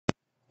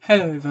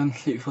Hello everyone,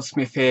 Luke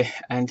Smith here,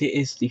 and it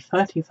is the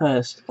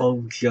 31st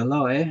of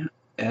July,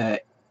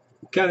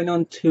 going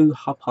on to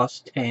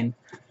 10:30.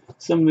 For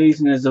some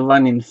reason there's a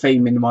running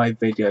theme in my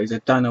videos.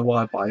 I don't know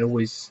why, but I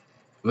always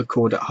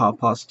record at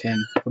 10:30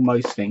 for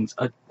most things.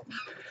 I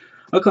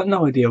got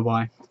no idea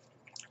why.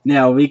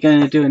 Now we're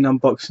going to do an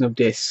unboxing of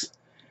this,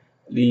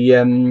 the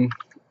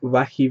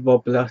Wacky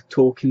Wobbler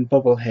talking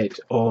bobblehead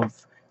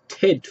of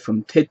Ted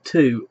from Ted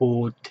 2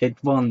 or Ted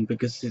 1,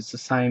 because it's the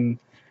same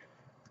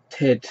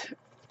Ted.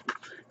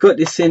 Got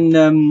this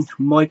in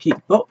my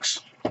geek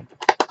box,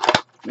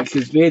 which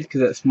is weird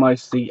because that's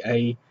mostly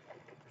a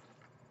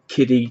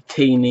kiddie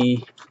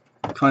teeny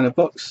kind of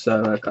box,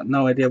 so I've got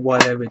no idea why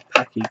they would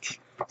package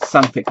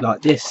something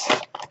like this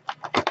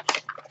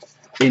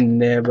in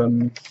their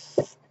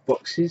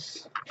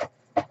boxes.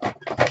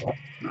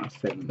 I'll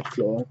fit on the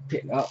floor,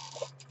 pick it up.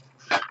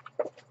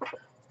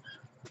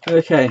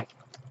 Okay,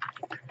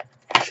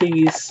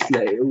 these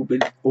they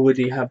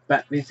already have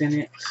batteries in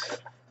it.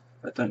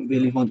 I don't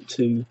really want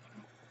to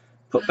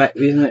put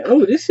batteries in it.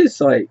 Oh, this is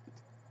like,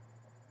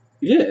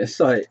 yeah, it's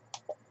like,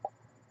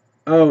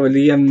 oh,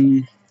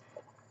 the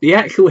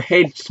actual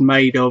head's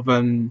made of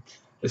a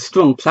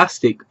strong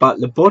plastic, but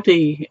the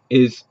body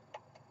is,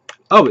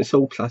 oh, it's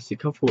all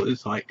plastic. I thought it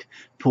was like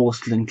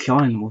porcelain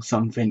china or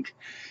something,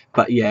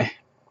 but yeah,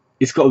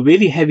 it's got a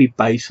really heavy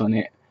base on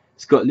it.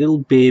 It's got a little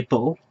beer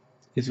bottle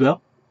as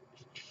well.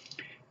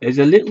 There's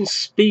a little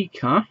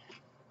speaker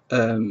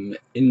in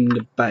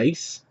the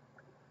base,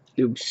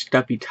 little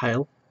stubby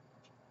tail,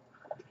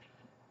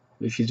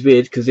 which is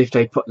weird because if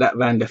they put that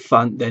around the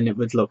front then it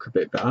would look a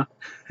bit better.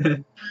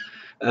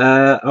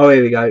 Oh,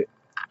 here we go.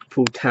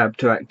 Pull tab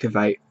to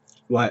activate.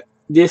 Right,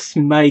 this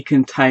may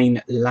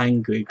contain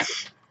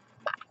language.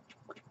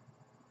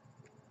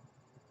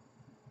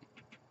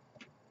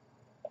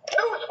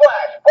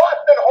 Newsflash!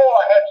 Boston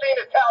whore has seen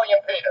Italian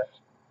penis.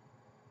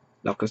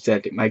 Like I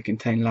said, it may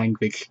contain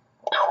language.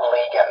 2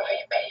 league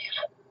MVPs,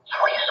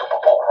 3 Super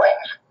Bowl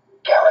rings,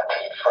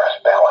 guaranteed first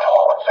ballot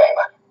Hall of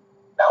Famer.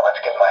 Now let's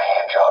give him a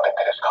hand job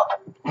into this cup.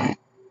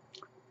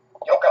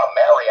 You're gonna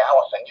marry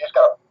Allison, you just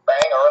gotta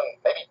bang her and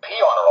maybe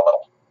pee on her a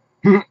little.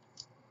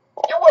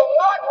 You will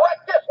not wreck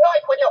this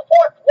night with your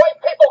fourth white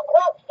people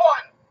group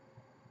fun!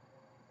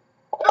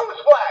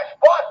 Newsflash!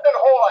 Boston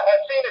whore has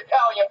seen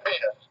Italian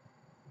penis.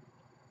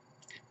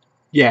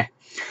 Yeah.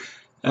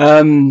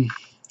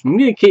 I'm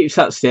going to keep this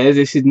upstairs.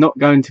 This is not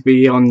going to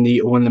be on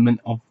the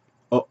ornament of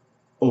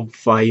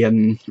a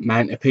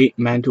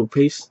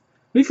mantelpiece.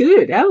 Look at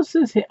it. How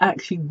does it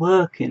actually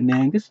work in there?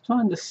 I'm just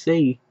trying to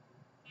see.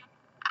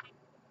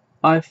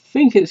 I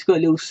think it's got a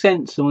little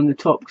sensor on the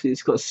top because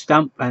it's got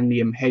stamp and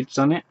the heads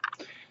on it.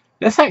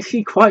 That's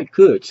actually quite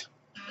good.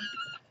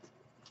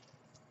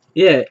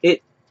 Yeah,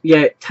 it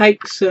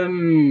takes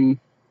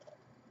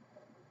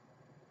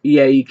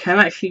yeah, you can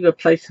actually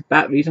replace the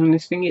batteries on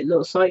this thing, it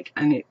looks like,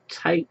 and it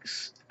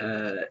takes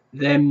them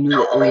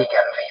little 2 league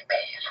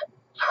MVPs,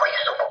 3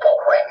 Super Bowl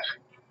rings,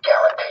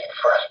 guaranteed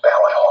first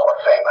ballot Hall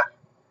of Famer.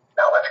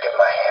 Now let's give him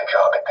a hand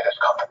job into this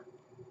cup.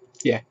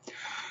 yeah,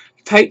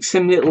 takes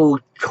some little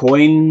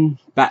coin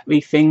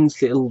battery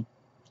things, little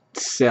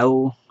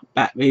cell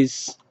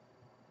batteries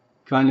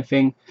kind of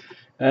thing.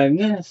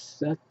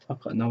 Yes, I've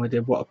got no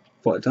idea what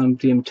I've done with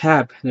the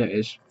tab. There it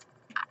is.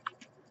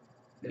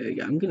 There we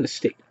go. I'm going to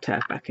stick the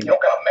tab back in it.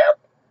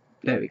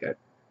 There we go.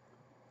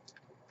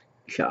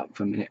 Shut up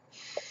for a minute.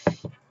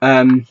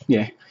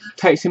 Yeah,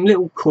 take some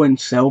little coin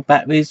cell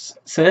batteries,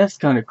 so that's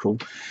kind of cool.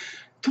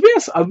 To be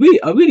honest, I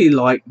really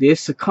like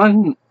this. I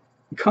kind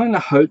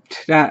of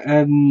hoped that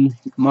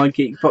my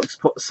Geekbox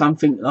put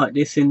something like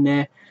this in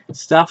their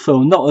stuff,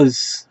 or not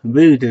as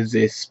rude as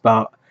this,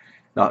 but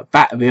like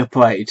battery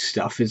operated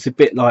stuff. It's a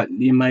bit like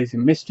the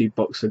Amazing Mystery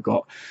Box I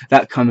got.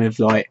 That kind of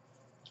like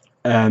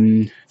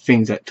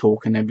things that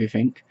talk and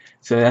everything.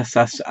 So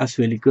that's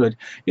really good.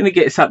 I'm gonna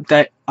get this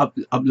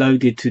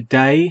uploaded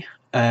today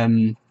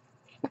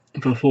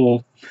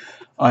before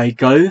I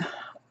go,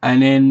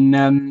 and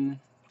then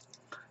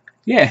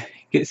yeah,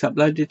 get this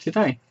uploaded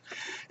today.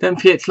 Don't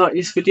forget to like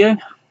this video,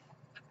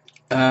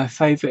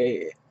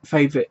 favourite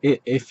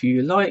it if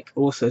you like,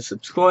 also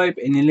subscribe.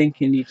 In the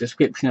link in the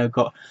description I've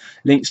got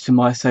links to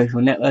my social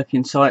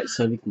networking sites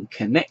so we can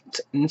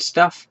connect and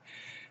stuff,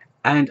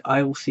 and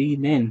I will see you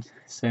then.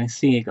 So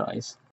see you guys.